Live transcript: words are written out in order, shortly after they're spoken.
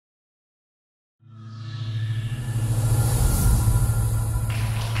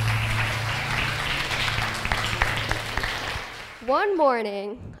One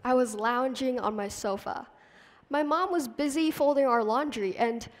morning, I was lounging on my sofa. My mom was busy folding our laundry,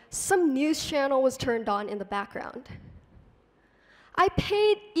 and some news channel was turned on in the background. I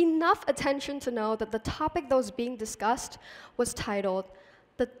paid enough attention to know that the topic that was being discussed was titled,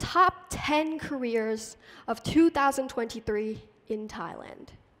 "The Top 10 Careers of 2023 in Thailand."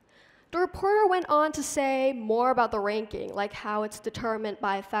 The reporter went on to say more about the ranking, like how it's determined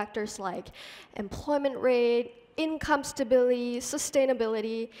by factors like employment rate, income stability,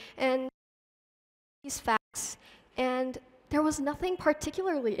 sustainability, and these facts, and there was nothing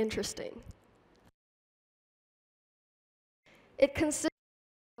particularly interesting. It consisted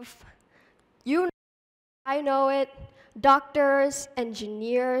of, you know, I know it, doctors,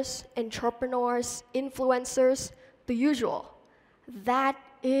 engineers, entrepreneurs, influencers, the usual. That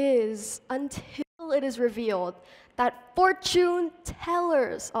is until it is revealed that fortune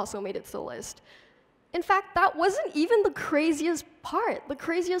tellers also made it to the list. In fact, that wasn't even the craziest part. The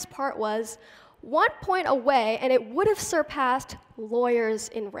craziest part was 1 point away, and it would have surpassed lawyers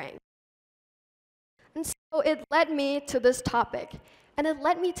in rank. And so it led me to this topic, and it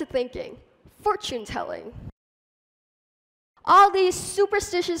led me to thinking, fortune telling. All these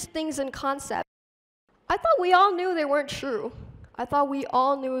superstitious things and concepts, I thought we all knew they weren't true. I thought we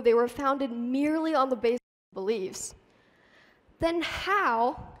all knew they were founded merely on the basis of beliefs. Then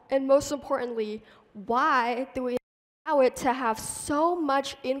how, and most importantly, why do we allow it to have so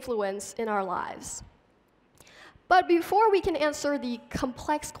much influence in our lives? But before we can answer the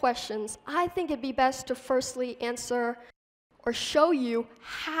complex questions, I think it'd be best to firstly answer or show you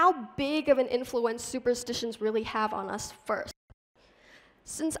how big of an influence superstitions really have on us first.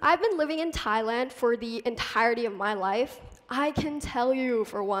 Since I've been living in Thailand for the entirety of my life, I can tell you,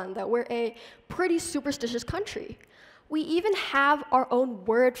 for one, that we're a pretty superstitious country. We even have our own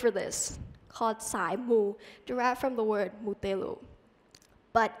word for this, called Sai Mu, derived from the word Mutelu.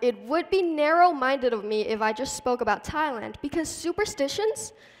 But it would be narrow-minded of me if I just spoke about Thailand, because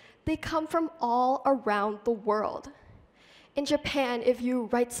superstitions, they come from all around the world. In Japan, if you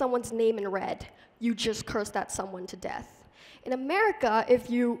write someone's name in red, you just curse that someone to death. In America, if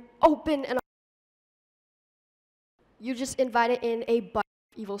you open an you just invited in a bunch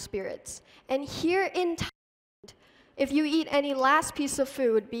of evil spirits. And here in Thailand, if you eat any last piece of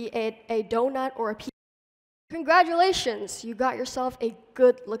food, be it a donut or a pizza, congratulations, you got yourself a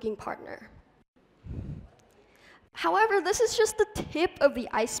good-looking partner. However, this is just the tip of the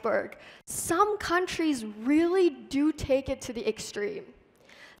iceberg. Some countries really do take it to the extreme.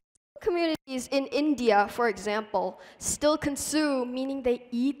 Some communities in India, for example, still consume, meaning they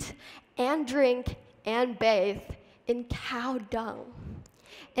eat and drink and bathe, in cow dung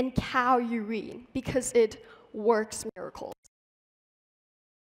and cow urine because it works miracles.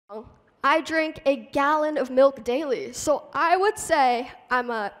 I drink a gallon of milk daily, so I would say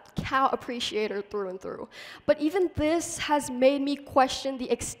I'm a cow appreciator through and through. But even this has made me question the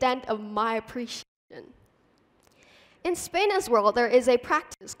extent of my appreciation. In Spain as well, there is a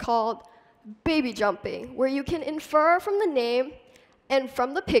practice called baby jumping, where you can infer from the name and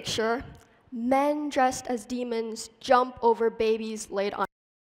from the picture, men dressed as demons jump over babies laid on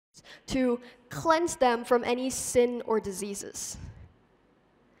to cleanse them from any sin or diseases.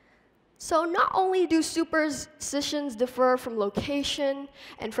 So not only do superstitions differ from location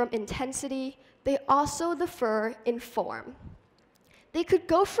and from intensity, they also differ in form. They could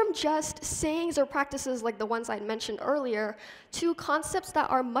go from just sayings or practices like the ones I mentioned earlier to concepts that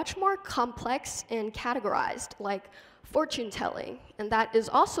are much more complex and categorized, like fortune telling, and that is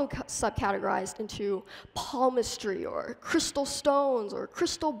also subcategorized into palmistry or crystal stones or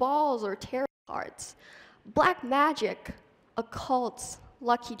crystal balls or tarot cards, black magic, occults,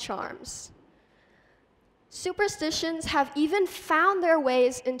 lucky charms. Superstitions have even found their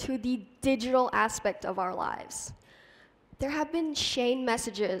ways into the digital aspect of our lives. There have been chain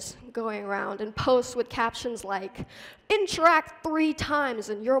messages going around and posts with captions like, "Interact 3 times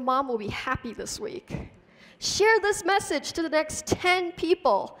and your mom will be happy this week." Share this message to the next 10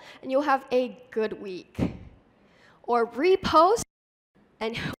 people and you'll have a good week. Or repost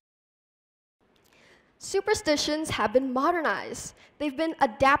and superstitions have been modernized. They've been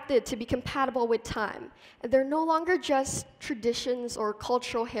adapted to be compatible with time. And they're no longer just traditions or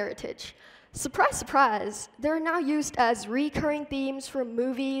cultural heritage. Surprise, surprise, they're now used as recurring themes for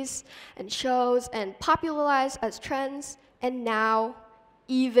movies and shows and popularized as trends, and now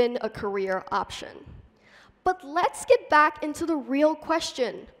even a career option. But let's get back into the real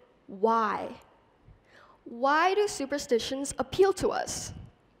question, why? Why do superstitions appeal to us?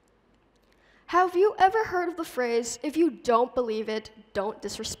 Have you ever heard of the phrase, if you don't believe it, don't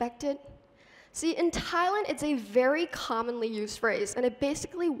disrespect it? See, in Thailand, it's a very commonly used phrase, and it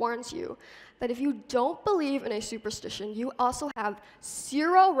basically warns you that if you don't believe in a superstition, you also have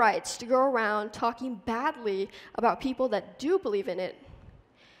zero rights to go around talking badly about people that do believe in it.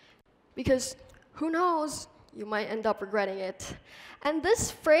 Because who knows, you might end up regretting it. And this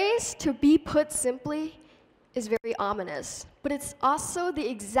phrase, to be put simply, is very ominous, but it's also the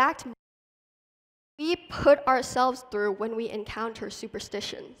exact we put ourselves through when we encounter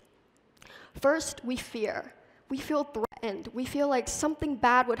superstition. First, we fear. We feel threatened. We feel like something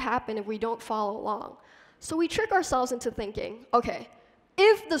bad would happen if we don't follow along. So we trick ourselves into thinking, okay,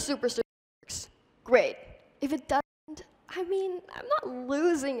 if the superstition works, great. If it doesn't, I mean, I'm not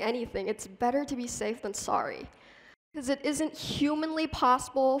losing anything. It's better to be safe than sorry. Because it isn't humanly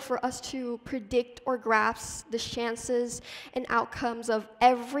possible for us to predict or grasp the chances and outcomes of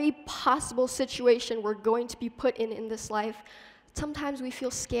every possible situation we're going to be put in this life. Sometimes we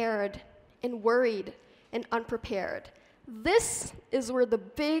feel scared and worried and unprepared. This is where the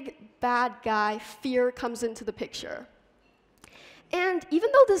big bad guy, fear, comes into the picture. And even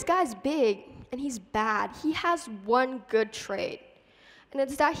though this guy's big and he's bad, he has one good trait, and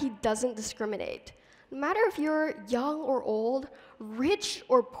it's that he doesn't discriminate. No matter if you're young or old, rich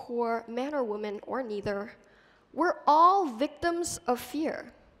or poor, man or woman, or neither, we're all victims of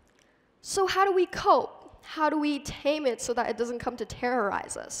fear. So how do we cope? How do we tame it so that it doesn't come to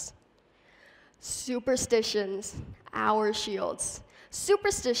terrorize us? Superstitions, our shields.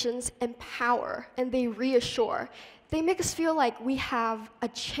 Superstitions empower and they reassure. They make us feel like we have a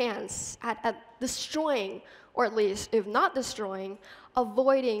chance at destroying, or at least, if not destroying,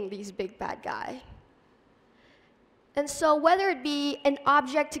 avoiding these big bad guys. And so whether it be an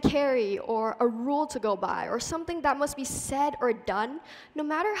object to carry or a rule to go by or something that must be said or done, no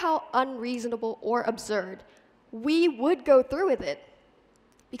matter how unreasonable or absurd, we would go through with it.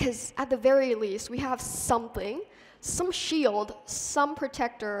 Because at the very least, we have something, some shield, some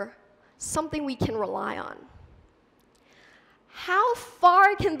protector, something we can rely on. How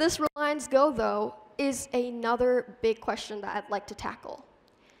far can this reliance go, though, is another big question that I'd like to tackle.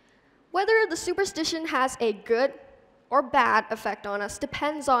 Whether the superstition has a good or bad effect on us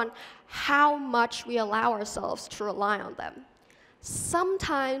depends on how much we allow ourselves to rely on them.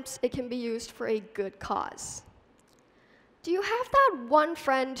 Sometimes it can be used for a good cause. Do you have that one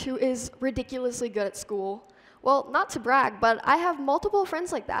friend who is ridiculously good at school? Well, not to brag, but I have multiple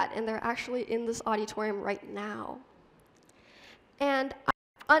friends like that, and they're actually in this auditorium right now. And I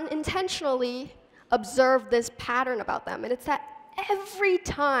unintentionally observed this pattern about them, and it's that every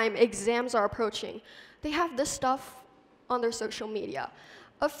time exams are approaching, they have this stuff on their social media.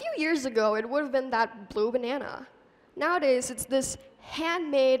 A few years ago, it would have been that blue banana. Nowadays, it's this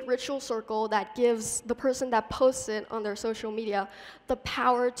handmade ritual circle that gives the person that posts it on their social media the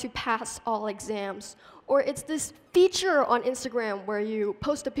power to pass all exams. Or it's this feature on Instagram where you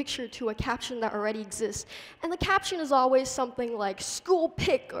post a picture to a caption that already exists. And the caption is always something like school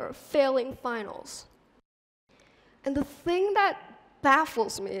pick or failing finals. And the thing that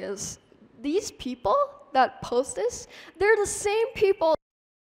baffles me is these people that post this, they're the same people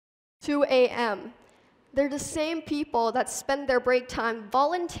at 2 a.m. They're the same people that spend their break time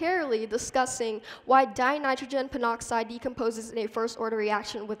voluntarily discussing why dinitrogen monoxide decomposes in a first-order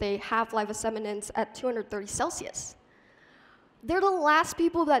reaction with a half-life of 7 minutes at 230 Celsius. They're the last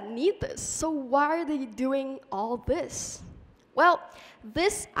people that need this, so why are they doing all this? Well,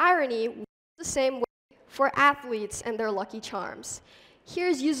 this irony works the same way for athletes and their lucky charms.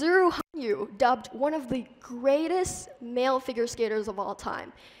 Here's Yuzuru Hanyu, dubbed one of the greatest male figure skaters of all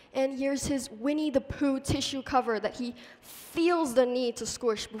time. And here's his Winnie the Pooh tissue cover that he feels the need to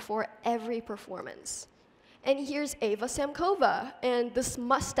squish before every performance. And here's Ava Samkova and this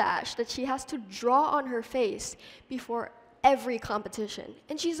mustache that she has to draw on her face before every competition.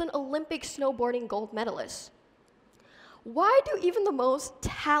 And she's an Olympic snowboarding gold medalist. Why do even the most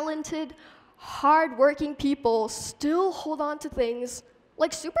talented, hardworking people still hold on to things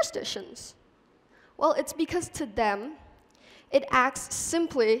like superstitions? Well, it's because to them, it acts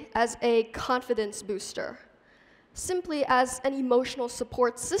simply as a confidence booster, simply as an emotional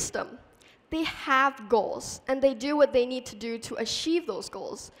support system. They have goals, and they do what they need to do to achieve those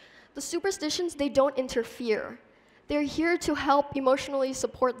goals. The superstitions, they don't interfere. They're here to help emotionally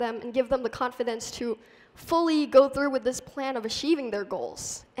support them and give them the confidence to fully go through with this plan of achieving their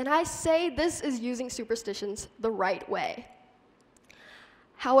goals. And I say this is using superstitions the right way.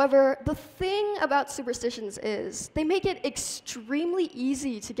 However, the thing about superstitions is they make it extremely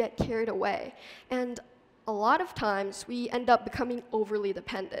easy to get carried away. And a lot of times, we end up becoming overly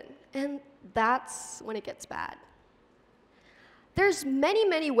dependent. And that's when it gets bad. There's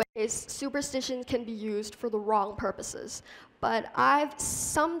many ways superstition can be used for the wrong purposes, but I've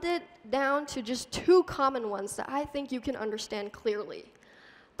summed it down to just 2 common ones that I think you can understand clearly.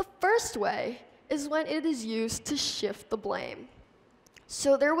 The first way is when it is used to shift the blame.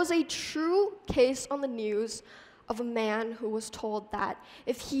 So there was a true case on the news of a man who was told that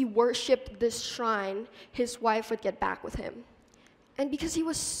if he worshipped this shrine, his wife would get back with him. And because he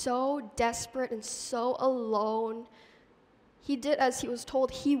was so desperate and so alone, he did as he was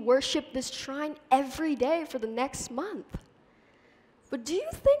told. He worshipped this shrine every day for the next month. But do you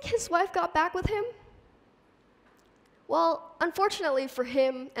think his wife got back with him? Well, unfortunately for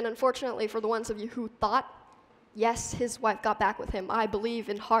him, and unfortunately for the ones of you who thought, yes, his wife got back with him. I believe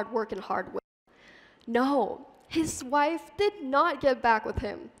in hard work and hard will. No, his wife did not get back with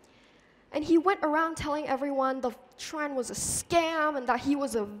him. And he went around telling everyone the shrine was a scam and that he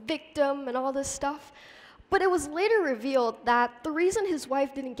was a victim and all this stuff. But it was later revealed that the reason his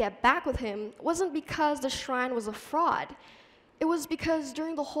wife didn't get back with him wasn't because the shrine was a fraud. It was because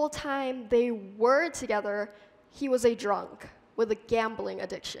during the whole time they were together, he was a drunk with a gambling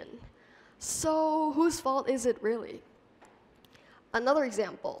addiction. So whose fault is it really? Another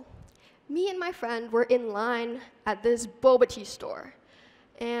example. Me and my friend were in line at this boba tea store.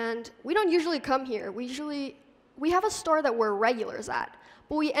 And we don't usually come here. We have a store that we're regulars at.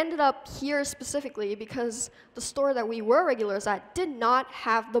 But we ended up here specifically because the store that we were regulars at did not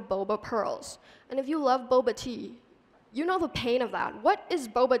have the boba pearls. And if you love boba tea, you know the pain of that. What is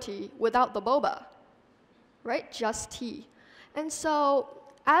boba tea without the boba? Right? Just tea. And so,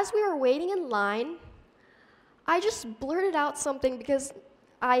 as we were waiting in line, I just blurted out something because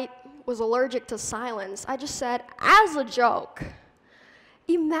I was allergic to silence. I just said, as a joke,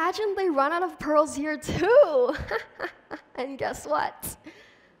 imagine they run out of pearls here too. And guess what?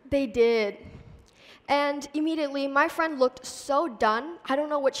 They did. And immediately, my friend looked so done. I don't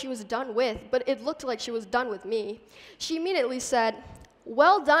know what she was done with, but it looked like she was done with me. She immediately said,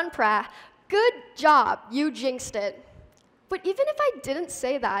 well done, Prae. Good job. You jinxed it. But even if I didn't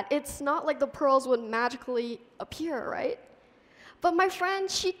say that, it's not like the pearls would magically appear, right? But my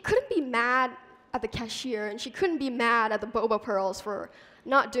friend, she couldn't be mad at the cashier, and she couldn't be mad at the boba pearls for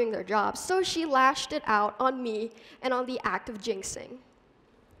not doing their job. So she lashed it out on me and on the act of jinxing.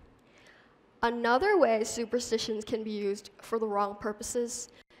 Another way superstitions can be used for the wrong purposes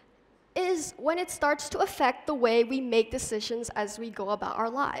is when it starts to affect the way we make decisions as we go about our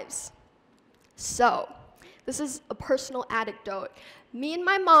lives. So, this is a personal anecdote. Me and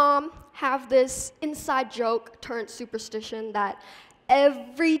my mom have this inside joke turned superstition that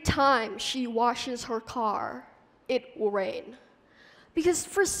every time she washes her car, it will rain. Because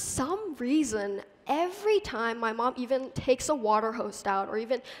for some reason, every time my mom even takes a water hose out or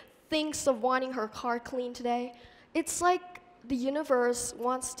even thinks of wanting her car cleaned today, it's like the universe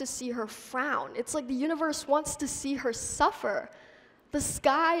wants to see her frown. It's like the universe wants to see her suffer. The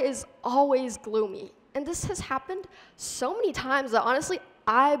sky is always gloomy. And this has happened so many times that honestly,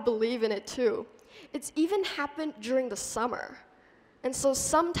 I believe in it too. It's even happened during the summer. And so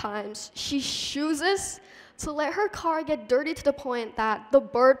sometimes she chooses to let her car get dirty to the point that the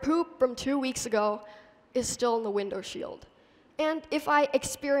bird poop from 2 weeks ago is still in the window shield. And if I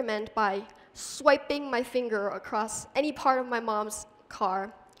experiment by swiping my finger across any part of my mom's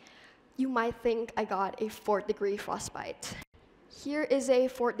car, you might think I got a 4th-degree frostbite. Here is a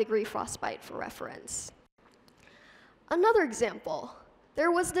 4th-degree frostbite for reference. Another example.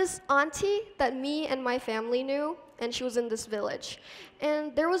 There was this auntie that me and my family knew, and she was in this village.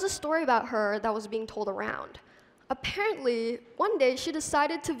 And there was a story about her that was being told around. Apparently, one day she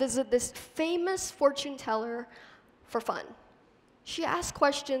decided to visit this famous fortune teller for fun. She asked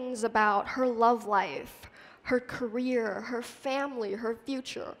questions about her love life, her career, her family, her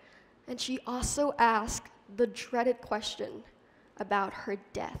future. And she also asked the dreaded question about her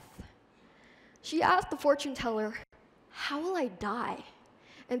death. She asked the fortune teller, "How will I die?"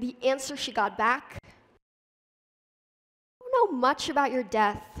 And the answer she got back, "I don't know much about your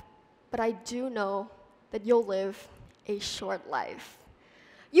death, but I do know that you'll live a short life."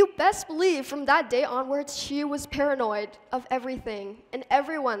 You best believe from that day onwards, she was paranoid of everything and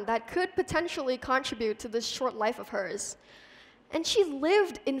everyone that could potentially contribute to this short life of hers. And she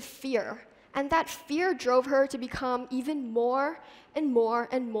lived in fear, and that fear drove her to become even more and more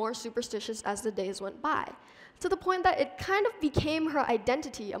and more superstitious as the days went by, to the point that it kind of became her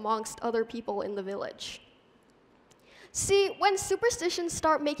identity amongst other people in the village. See, when superstitions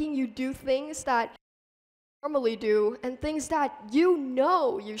start making you do things that normally do and things that you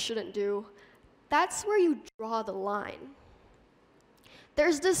know you shouldn't do, that's where you draw the line.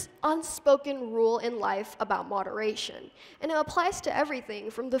 There's this unspoken rule in life about moderation, and it applies to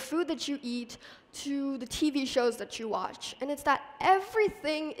everything from the food that you eat to the TV shows that you watch. And it's that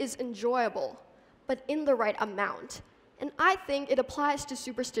everything is enjoyable, but in the right amount. And I think it applies to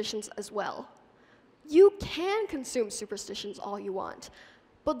superstitions as well. You can consume superstitions all you want,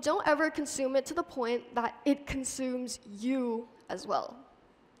 but don't ever consume it to the point that it consumes you as well.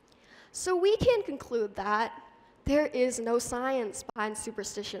 So we can conclude that there is no science behind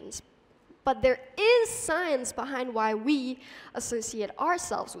superstitions, but there is science behind why we associate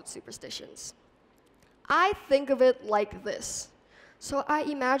ourselves with superstitions. I think of it like this. So I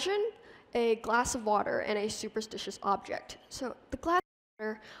imagine a glass of water and a superstitious object. So the glass of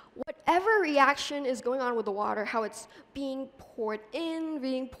water, whatever reaction is going on with the water, how it's being poured in,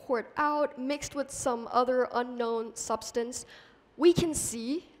 being poured out, mixed with some other unknown substance, we can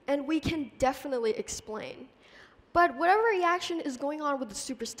see and we can definitely explain. But whatever reaction is going on with the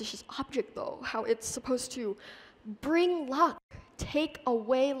superstitious object, though, how it's supposed to bring luck, take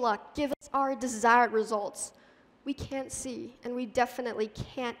away luck, give us our desired results, we can't see, and we definitely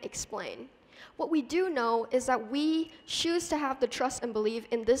can't explain. What we do know is that we choose to have the trust and belief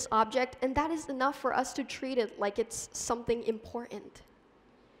in this object, and that is enough for us to treat it like it's something important.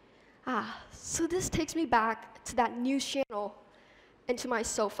 So this takes me back to that news channel and to my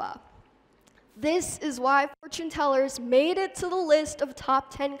sofa. This is why fortune tellers made it to the list of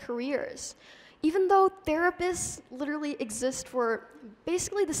top 10 careers. Even though therapists literally exist for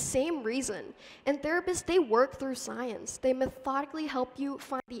basically the same reason. And therapists, they work through science. They methodically help you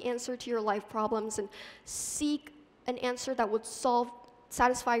find the answer to your life problems and seek an answer that would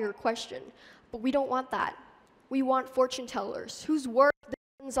satisfy your question. But we don't want that. We want fortune tellers whose work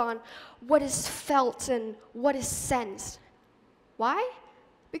depends on what is felt and what is sensed. Why?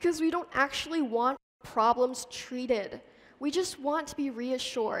 Because we don't actually want problems treated. We just want to be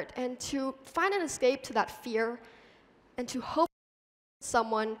reassured and to find an escape to that fear and to hope for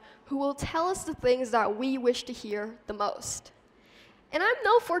someone who will tell us the things that we wish to hear the most. And I'm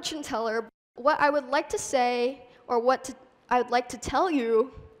no fortune teller, but what I would like to say, or I would like to tell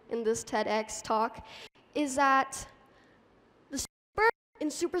you in this TEDx talk, is that the super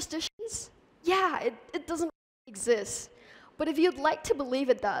in superstitions, yeah, it doesn't exist. But if you'd like to believe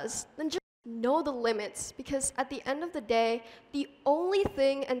it does, then just know the limits, because at the end of the day, the only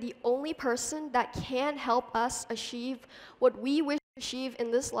thing and the only person that can help us achieve what we wish to achieve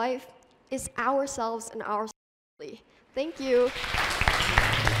in this life is ourselves and ourselves. Thank you.